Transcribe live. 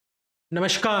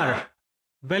Namaskar.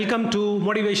 Welcome to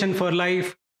Motivation for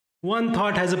Life. One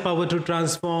thought has a power to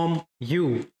transform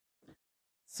you.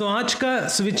 So आज का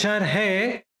विचार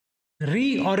है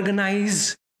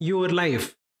reorganize your life.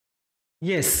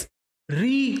 Yes,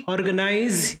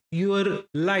 reorganize your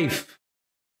life.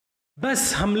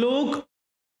 बस हम लोग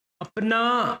अपना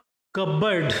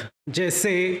कबर्ड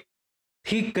जैसे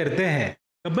ठीक करते हैं.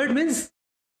 Cupboard means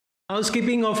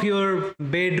housekeeping of your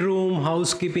bedroom,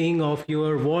 housekeeping of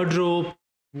your wardrobe,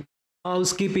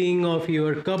 housekeeping of your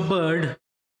cupboard.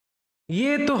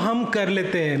 ये तो हम कर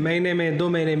लेते हैं महीने में, 2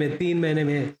 महीने में, 3 महीने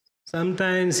में,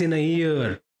 sometimes in a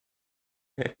year.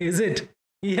 Is it?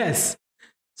 Yes.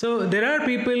 So there are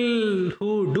people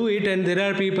who do it and there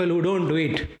are people who don't do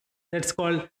it. That's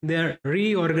called they're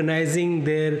reorganizing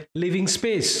their living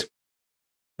space.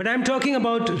 But I'm talking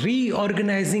about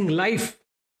reorganizing life.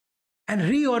 And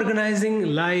reorganizing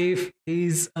life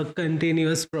is a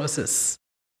continuous process.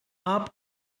 आप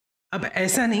अब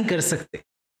ऐसा नहीं कर सकते.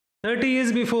 30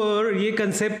 years before ये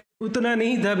concept उतना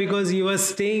नहीं था because you were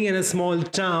staying in a small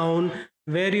town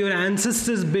where your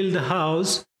ancestors built a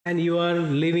house and you are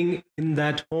living in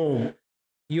that home.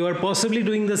 You are possibly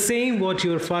doing the same what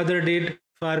your father did,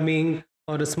 farming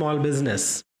or a small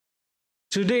business.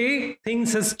 Today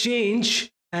things has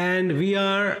changed and we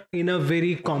are in a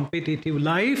very competitive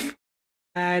life.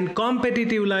 And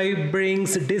competitive life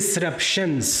brings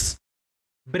disruptions,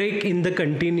 break in the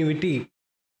continuity.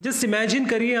 Just imagine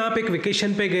करिए आप एक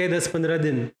vacation पे गए 10-15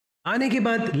 दिन, आने के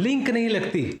बाद link नहीं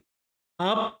लगती.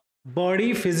 आप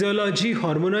बॉडी फिजियोलॉजी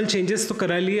हार्मोनल चेंजेस तो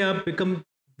करा लिए, आप बिकम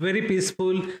वेरी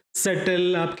पीसफुल,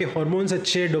 सेटल, आपके हार्मोन्स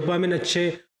अच्छे, डोपामिन अच्छे,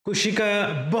 खुशी का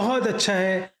बहुत अच्छा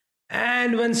है.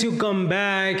 And once you come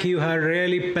back, you have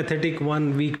really pathetic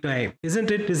 1 week time,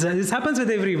 isn't it? This happens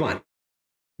with everyone.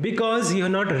 Because you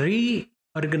have not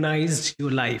reorganized your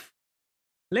life.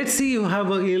 Let's see you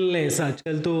have a illness.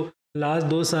 आजकल तो last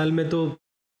 2 साल में तो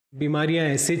बीमारियां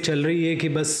ऐसे चल रही है कि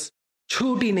बस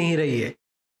छूट ही नहीं रही है.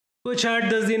 कुछ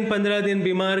 8-10 दिन 15 दिन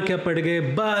बीमार क्या पड़ गए,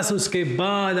 बस उसके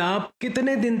बाद आप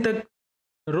कितने दिन तक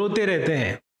रोते रहते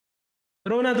हैं.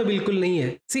 रोना तो बिल्कुल नहीं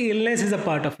है. सी illness is a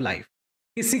part of life.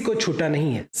 किसी को छूटा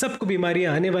नहीं है. सबको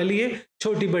बीमारियां आने वाली है,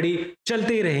 छोटी बड़ी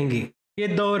चलती ही रहेंगी. ये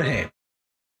दौर है.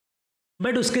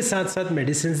 बट उसके साथ साथ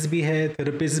मेडिसिन भी है,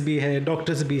 थेरेपिस्ट भी है,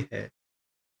 डॉक्टर्स भी है.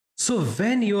 So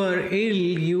when you are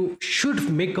ill you should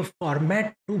make a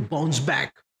format to bounce back.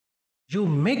 You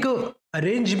make a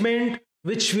arrangement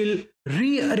which will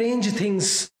rearrange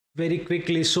things very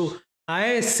quickly. सो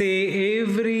आई से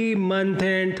एवरी मंथ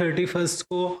एंड 31st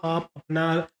को आप अपना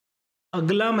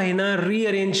अगला महीना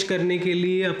रीअरेंज करने के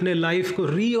लिए अपने लाइफ को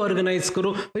रीऑर्गेनाइज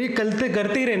करो. और ये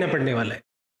करते ही रहना पड़ने वाला है,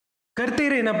 करते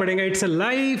रहना पड़ेगा. It's a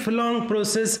life long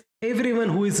process. Everyone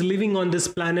who is living on this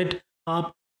planet,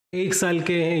 आप 1 साल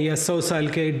के हैं या 100 साल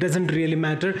के, it doesn't really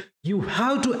matter. You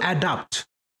have to adopt.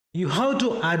 You have to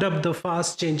adopt the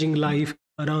fast changing life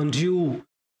around you.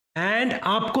 And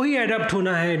आपको ही adopt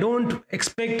होना है. Don't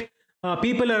expect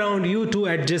people around you to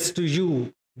adjust to you.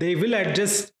 They will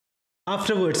adjust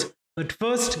afterwards, but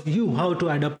first you have to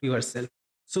adopt your self.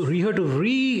 So you have to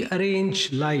rearrange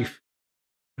life.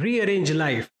 Rearrange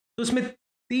life तो उसमें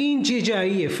 3 चीजें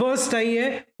आई है. First आई है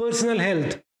personal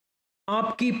health.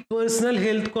 आपकी personal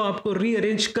health को आपको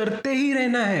rearrange करते ही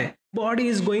रहना है. Body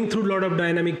is going through lot of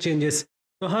dynamic changes.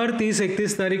 तो हर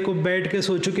 30-31 तारीख को बैठ के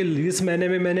सोचो कि इस महीने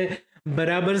में मैंने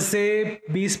बराबर से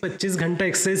 20-25 घंटा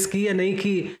एक्सरसाइज की या नहीं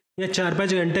की, या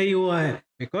 4-5 घंटा ही हुआ है.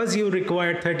 Because you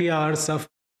required 30 hours of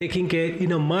taking care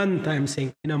in a month. I am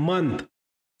saying in a month.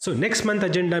 So next month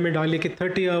agenda में डालिए कि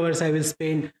 30 hours I will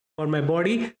spend for my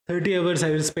body, 30 hours I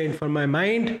will spend for my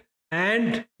mind,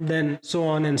 and then so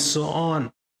on and so on.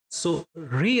 So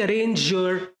rearrange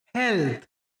your health,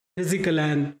 physical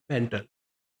and mental.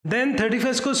 Then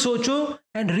 31st को सोचो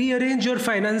and rearrange your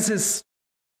finances.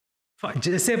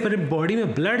 जैसे अपने body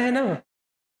में blood है ना,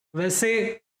 वैसे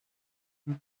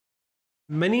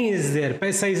money is there,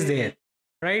 पैसा is there,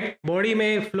 right. Body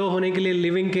में फ्लो होने के लिए,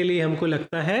 लिविंग के लिए हमको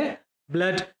लगता है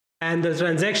blood. And the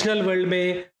transactional world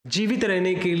में जीवित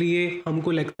रहने के लिए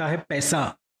हमको लगता है पैसा,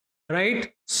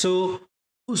 राइट. सो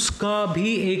उसका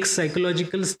भी एक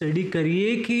साइकोलॉजिकल स्टडी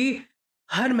करिए कि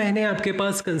हर महीने आपके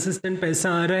पास कंसिस्टेंट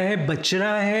पैसा आ रहा है, बच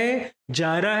रहा है,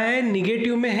 जा रहा है,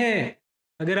 निगेटिव में है.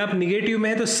 अगर आप निगेटिव में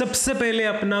है तो सबसे पहले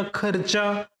अपना खर्चा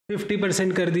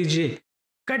 50% कर दीजिए.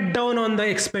 Cut down on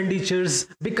the expenditures.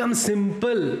 Become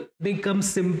simple, become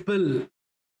simple,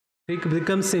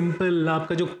 become simple.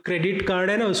 आपका जो क्रेडिट कार्ड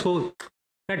है ना, उसको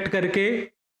कट करके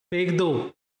फेंक दो,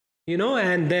 you know,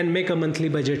 and then make a monthly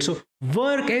budget. So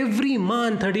work every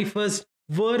month, 31st,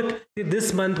 work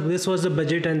this month, this was the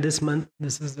budget, and this month,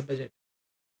 this is the budget.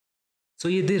 सो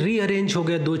ये rearrange हो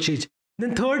गया दो चीज.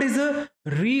 Then third is a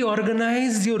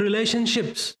reorganise your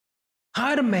relationships.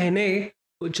 हर महीने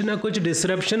कुछ ना कुछ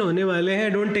disruption होने वाले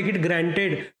हैं. Don't take it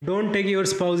granted. Don't take your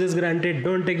spouses granted.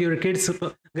 Don't take your kids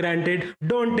granted.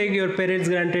 Don't take your parents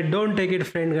granted. Don't take it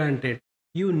friend granted.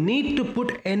 You need to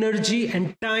put energy and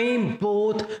time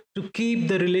both to keep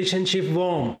the relationship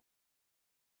warm.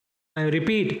 I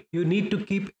repeat, you need to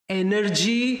keep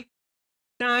energy,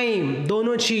 time,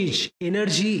 दोनों चीज.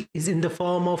 Energy is in the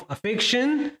form of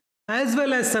affection as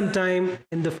well as some time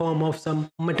in the form of some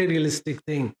materialistic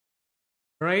thing.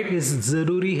 Right? Is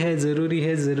जरूरी है, जरूरी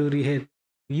है, जरूरी है.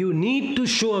 You need to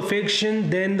show affection,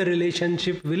 then the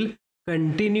relationship will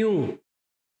continue.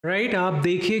 Right आप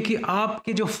देखिए कि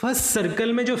आपके जो फर्स्ट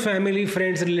सर्कल में जो फैमिली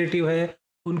फ्रेंड्स रिलेटिव है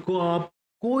उनको आप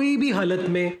कोई भी हालत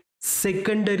में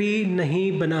सेकेंडरी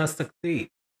नहीं बना सकते.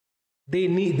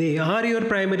 They are your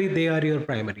primary. They are your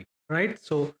primary. Right.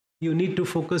 So you need to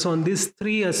focus on this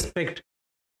three aspect.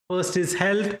 First is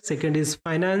health, second is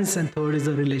finance and third is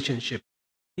the relationship.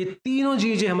 ये तीनों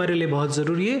चीजें हमारे लिए बहुत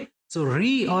जरूरी है. सो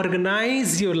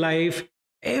reorganise your life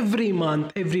every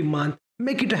month.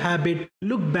 Make it a habit.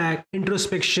 Look back,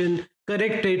 introspection,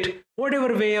 correct it,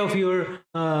 whatever way of your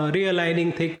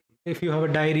realigning thing. If you have a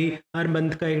diary, her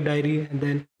month का एक diary, and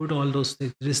then put all those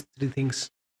these three things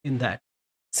in that.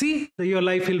 See, your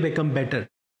life will become better.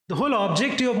 The whole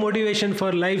objective of Motivation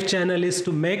for Life channel is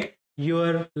to make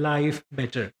your life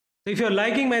better. So if you're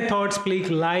liking my thoughts,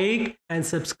 please like and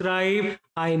subscribe.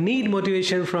 I need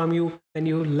motivation from you.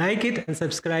 When you like it and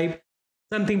subscribe,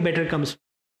 something better comes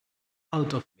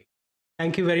out of me.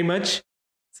 Thank you very much.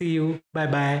 See you. Bye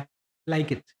bye.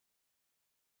 Like it.